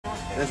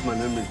That's my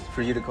number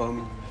for you to call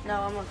me. No,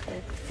 I'm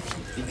okay.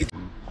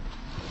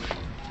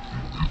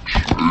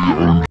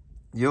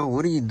 Yo,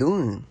 what are you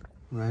doing?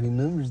 Writing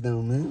numbers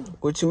down, man.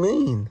 What you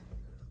mean?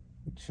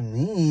 What you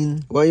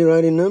mean? Why you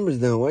writing numbers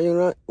down? Why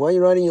you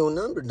writing your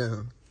number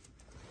down?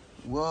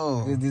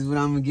 Whoa. This is what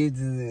I'm gonna give to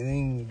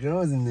the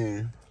girls in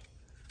there.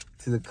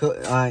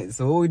 Alright,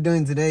 so what we're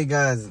doing today,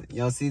 guys,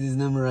 y'all see this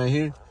number right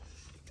here?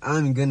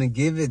 I'm gonna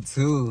give it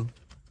to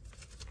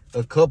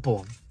a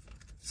couple.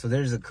 So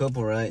there's a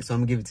couple, right? So I'm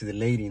gonna give it to the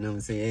lady and I'm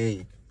gonna say,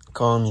 hey,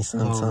 Call me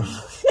sometime.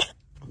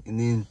 and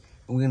then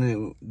we're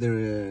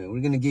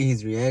gonna get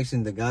his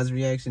reaction, the guy's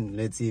reaction.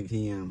 Let's see if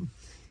he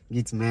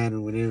gets mad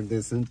or whatever,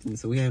 does something.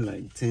 So we have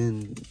like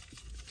 10,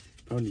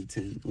 probably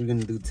 10. We're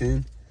gonna do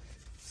 10.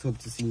 Let's hope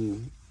to see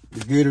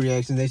the good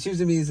reactions. There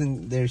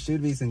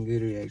should be some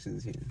good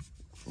reactions here.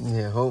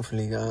 Yeah,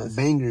 hopefully, guys.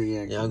 Banger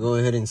reaction. Y'all go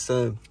ahead and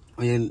sub.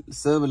 Oh yeah,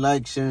 sub,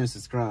 like, share, and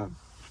subscribe.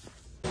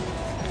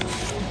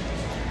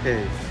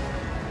 Hey,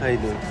 how you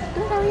doing?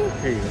 Good, how are you?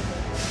 Here you go.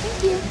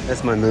 Thank you.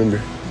 That's my number.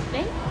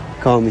 Thank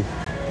you. Call me.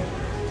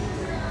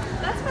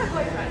 That's my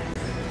boyfriend.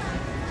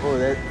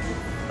 Oh,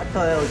 I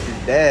thought that was your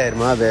dad.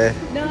 My bad.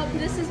 No,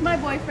 this is my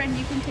boyfriend.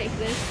 You can take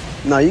this.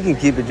 No, you can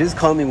keep it. Just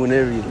call me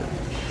whenever you like.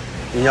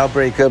 When y'all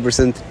break up or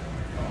something.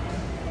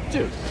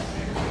 Dude.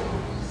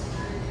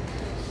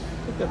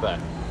 Put that back.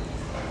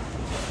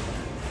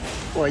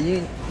 What,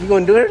 you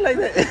gonna do it like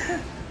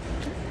that?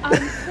 I'm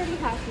pretty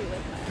happy with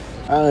her.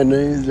 I don't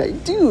know. He's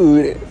like,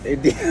 dude. You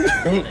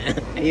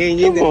ain't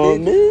get Come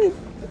on, man.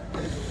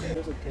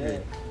 It's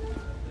okay.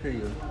 Here you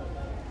go.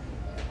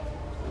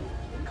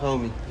 Call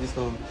me. Just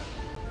call me.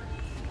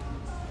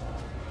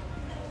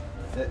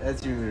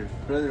 That's your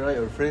brother, right?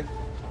 Or friend?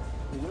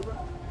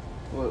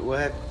 What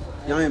happened?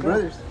 Y'all ain't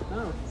brothers?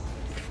 No.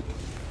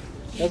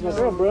 That's my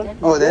girl, bro.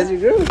 Oh, that's your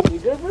girl? You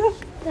good, bro?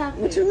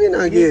 What you mean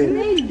I good?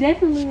 They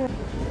definitely.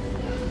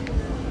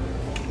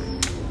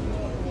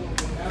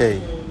 Hey,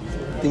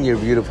 I think you're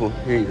beautiful.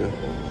 Here you go.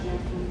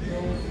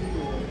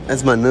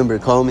 That's my number.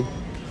 Call me.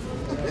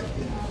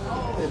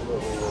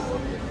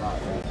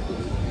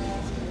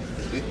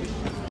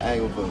 I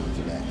ain't gonna fuck with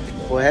you, man.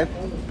 What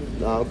happened?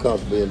 No, I'm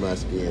comfortable in my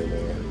skin,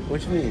 man.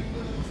 What you mean?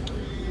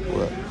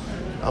 What?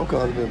 I'm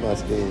comfortable in my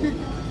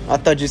skin. I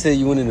thought you said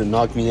you wanted to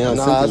knock me out.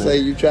 No, I say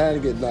you trying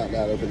to get knocked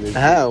out up in this.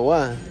 How?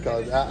 Why?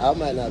 Because I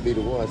might not be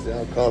the one. Say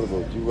I'm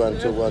comfortable. You run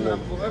into one of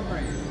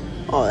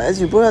them. Oh, that's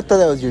your boy? I thought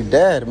that was your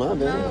dad. My bad.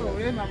 No,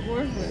 you're my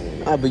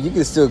boyfriend. Ah, but you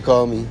can still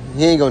call me.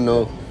 He ain't gonna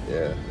know.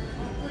 Yeah.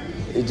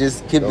 You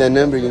just keep that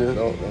number, you know.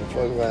 Don't fuck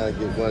around and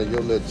get one of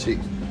your little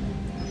chicks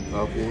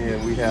up in here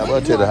and we have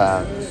her to the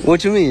house.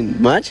 What you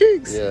mean? My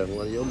chicks? Yeah,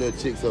 one of your little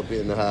chicks up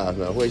in the house.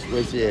 Now, where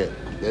she at?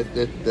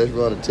 Let's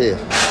run a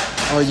test.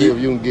 Oh, See if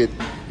you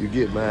can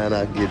get mine,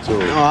 I can get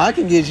yours. Oh, I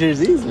can get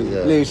yours easily.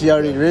 Yeah. Look, she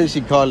already ready.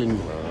 She calling me.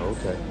 Oh,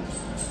 okay.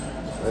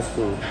 That's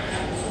cool.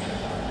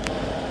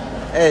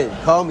 Hey,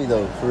 call me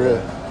though, for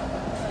real.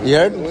 You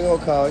heard We me?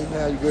 gonna call you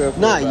now, your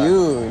girlfriend. Not right?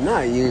 you,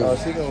 not you. Oh,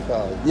 she gonna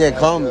call you. Yeah, Now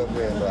call your me.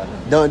 girlfriend,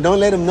 right? Don't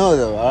let him know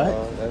though, all right?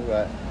 Oh, that's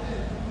right.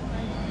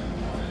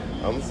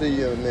 I'm gonna see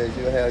you in a minute.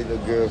 You'll have your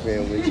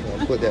girlfriend with you.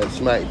 I'm gonna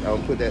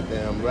put that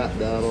damn rap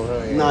down on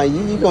her. Nah,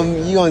 you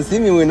gonna see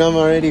me when I'm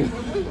already.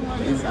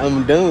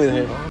 I'm done with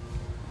her.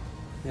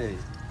 Hey,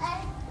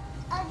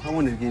 I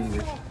want to give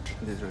you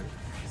this right.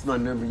 It's my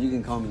number. You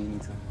can call me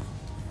anytime.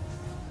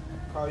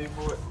 Call you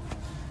for what?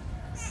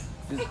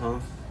 Just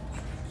call.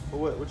 For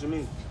what? What you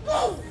mean?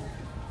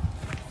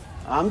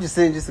 I'm just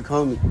saying, just to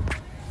call me.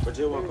 What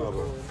you want,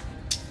 bro?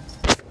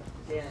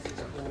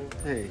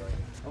 Hey,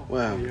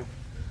 wow,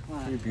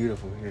 you're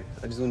beautiful. Here,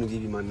 I just want to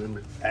give you my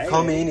number.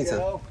 Call me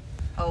anytime.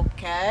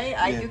 Okay,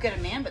 I Yeah. do get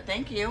a man, but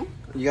thank you.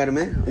 You got a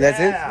man? That's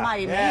it?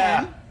 My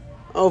man.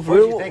 Oh, for What,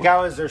 real? you think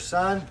I was their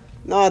son?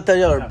 No, I thought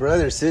y'all were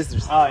brothers,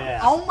 sisters. Oh, yeah.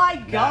 Oh my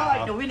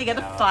God, No. we've been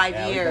together 5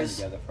 Yeah, we've been years.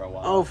 together for a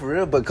while. Oh, for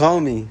real? But call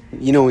me.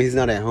 You know when he's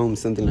not at home,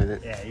 something like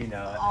that. Yeah, you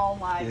know it. Oh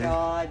my Yeah.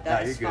 God,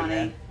 that's you're good, funny.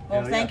 man.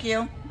 Well, Yeah, thank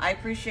you. I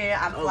appreciate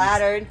it. I'm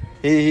flattered.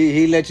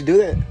 He let you do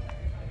that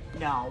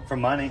No, For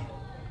money.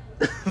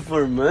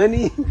 for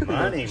money?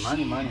 Money,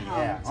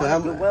 yeah. So how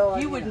Well,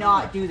 you would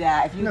not do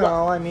that if you.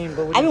 No, I mean,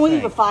 but what I've do been with you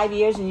think? for 5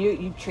 years, and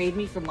you trade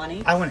me for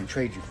money. I wouldn't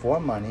trade you for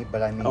money,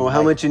 but I mean. Oh, how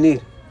like- much you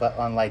need? But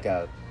on like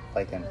an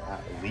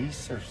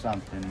lease or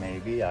something,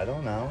 maybe. I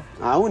don't know.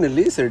 I want to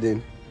lease her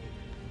then.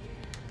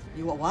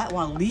 You what?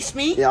 Want to lease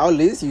me? Yeah, I'll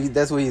lease you.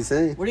 That's what he's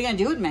saying. What are you gonna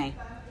do with me?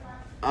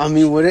 I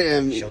mean, what?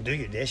 She'll do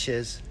your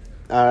dishes.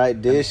 All right,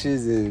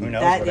 dishes Who and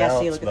knows That- what yeah,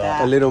 else? see, look at but-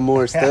 that. a little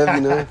more stuff,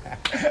 you know.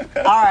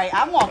 All right,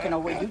 I'm walking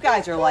away. You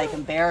guys are like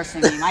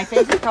embarrassing me. My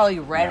face is probably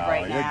red No,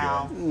 right you're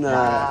now. Nah,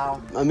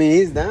 Wow. I mean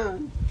he's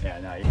down. Yeah,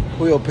 no.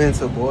 Who your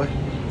pencil, boy?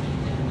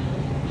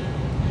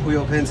 Who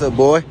your pencil,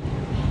 boy?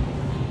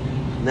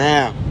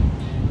 Now.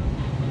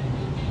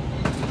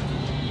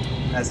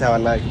 That's how I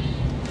like it.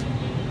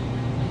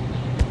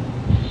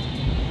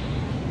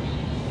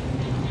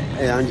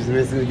 Hey, I'm just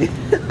messing with you.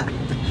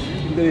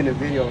 I'm doing a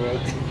video, bro.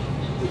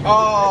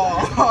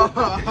 Oh!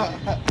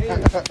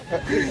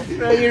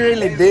 Bro, you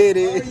really did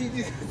it. You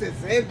just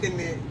accepting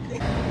it.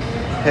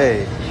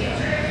 Hey.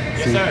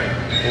 Yes, sir.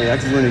 Hey, I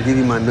just want to give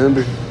you my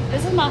number.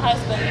 This is my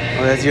husband.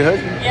 Oh, that's your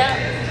husband? Yeah.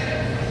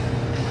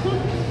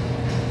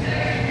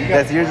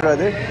 That's yours right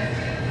there?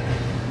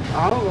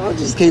 I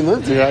just came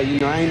up to her. You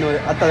know, I ain't know.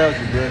 I thought that was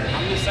your brother.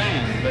 I'm just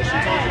saying, but she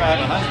told you I have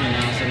a husband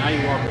now, so now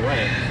you walk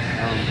away.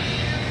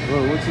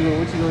 Well, what you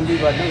gonna do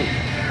about that?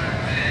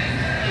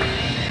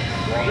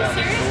 Walk out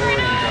the store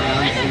and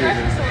I'm drive. in the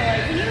grocery store.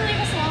 Like, can you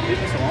leave us alone? Leave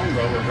us alone,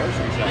 bro. We're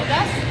grocery Like,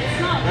 shopping. it's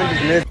not I'm just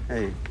fun. messing.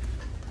 Hey,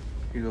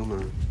 here you go,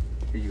 man.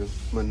 Here you go.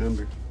 My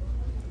number.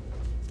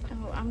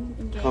 Oh, I'm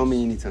engaged. Call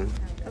me anytime.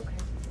 Okay.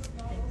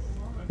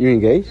 You're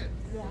engaged?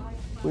 Yeah.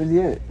 Where's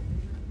he at?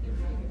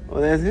 Oh,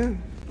 that's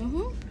him.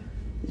 Mm-hmm.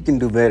 You can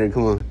do better.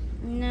 Come on.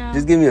 No.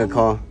 Just give me a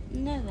call.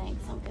 No,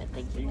 thanks. I'm good.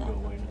 Thank you,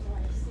 though.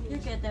 You're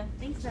good, though.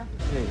 Thanks, though.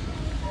 Hey, here you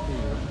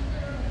go.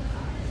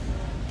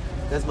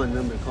 That's my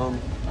number. Call me.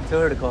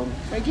 Tell her to call me.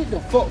 Man, get the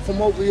fuck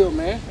from over here,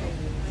 man.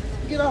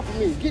 Get off of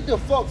me. Get the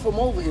fuck from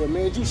over here,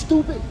 man. You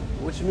stupid.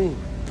 What you mean?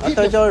 I Get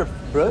thought the- y'all were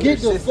brothers. Get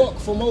the sister. fuck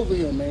from over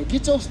here, man.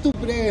 Get your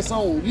stupid ass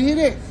on. You hear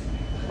that?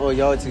 Oh,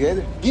 y'all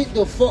together? Get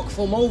the fuck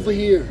from over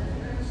here.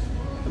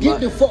 Get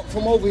the fuck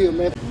from over here,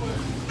 man.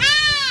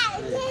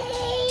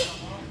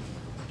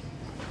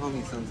 Call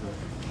me sometime.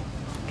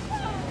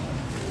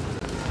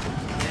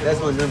 That's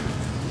my number.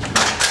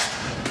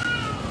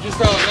 Just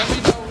let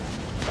me know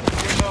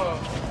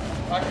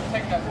if I can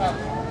take that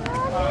paper.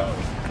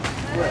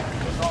 What?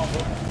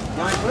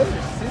 Y'all ain't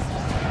brothers, sisters?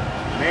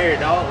 Married,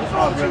 dog. What's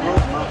wrong with you, bro?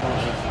 My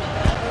fault.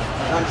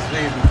 I'm just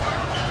lazy.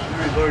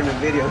 We're recording a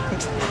video.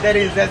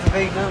 That's a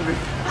fake number.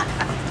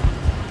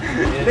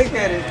 Look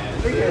at it.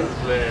 Look at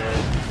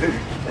it.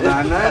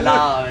 Nah.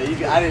 Nah, I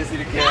didn't see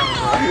the camera.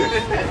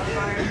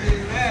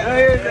 No,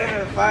 you're trying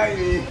to fight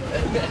me.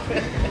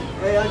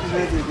 Hey, I'm just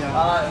messing with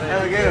y'all.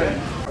 Have a good one.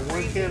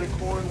 One can of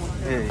corn, one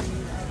Hey.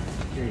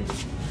 Hey.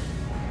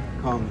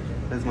 Call me.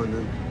 That's my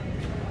number.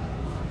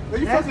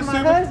 That's my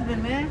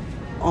husband, man.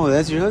 Oh,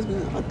 that's your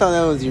husband? I thought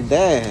that was your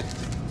dad.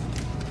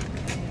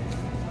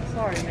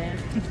 Sorry, man.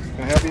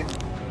 Can I help you?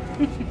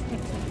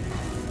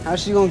 How's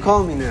she gonna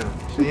call me now?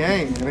 She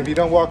ain't. And if you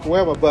don't walk away,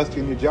 I'm gonna bust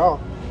you in your jaw.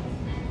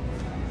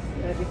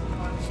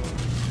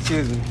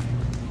 Excuse me.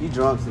 You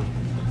dropped some.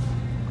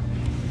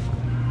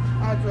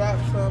 I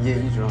dropped something. Yeah,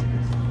 you dropped it.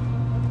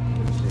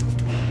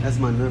 That's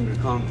my number.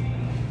 Call me.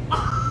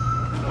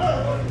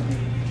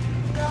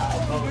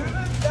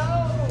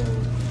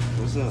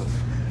 What's up?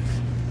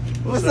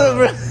 What's up,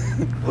 bro?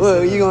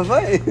 What, you gonna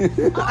fight?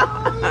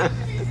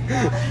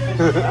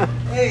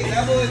 Hey,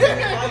 that boy is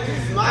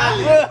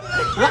smiling.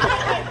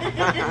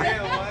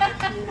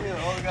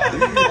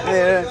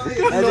 Yeah, that's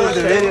just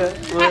the video.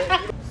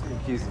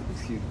 Excuse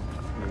me.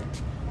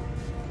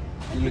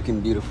 You're looking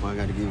beautiful. I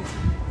gotta give you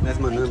some. That's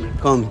my number.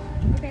 Call me.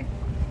 Okay.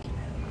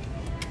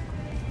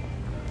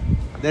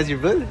 That's your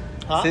brother?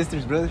 Huh?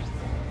 Sister's brother?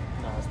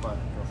 No, that's my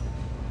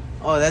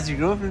girlfriend. Oh, that's your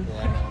girlfriend?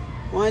 Yeah, I know.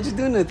 Why aren't you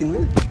doing nothing,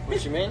 man?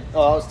 What you mean?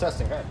 Oh, I was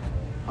testing her.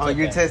 Oh,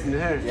 you're testing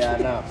her? Yeah, I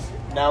know.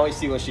 Now we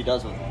see what she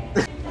does with it.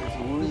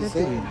 What did he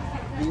say?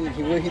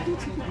 What he do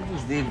to you? He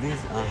just did this.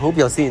 I hope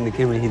y'all see in the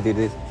camera he did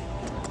this.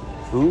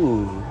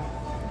 Ooh.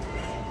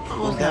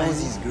 Oh, that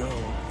was his girl.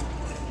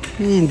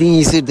 Man, then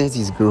you said that's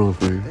his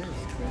girlfriend.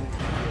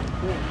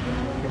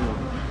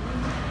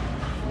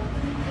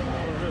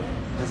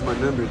 That's my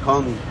number.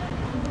 Call me.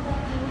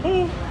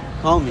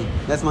 Call me.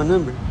 That's my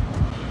number.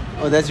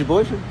 Oh, that's your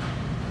boyfriend?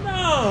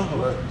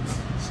 No!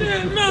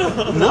 Shit,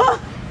 no! No?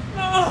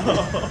 No!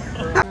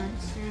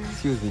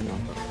 Excuse me, y'all.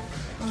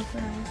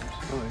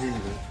 Oh, here you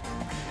go.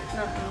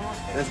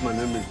 That's my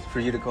number for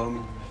you to call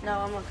me. No,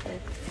 I'm okay.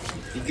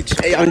 You can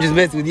hey, I'm just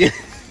messing with you.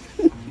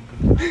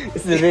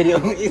 This is a video.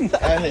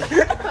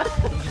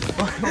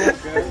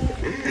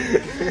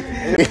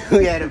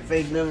 We had a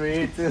fake number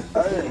here too.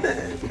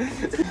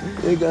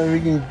 They got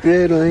freaking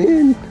bread on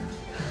him.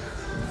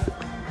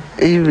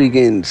 He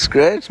freaking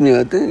scratched me,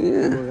 I think,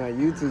 yeah. We got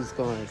YouTube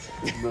scars.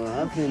 Bro,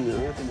 I'm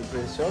finna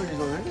press charges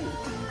on him.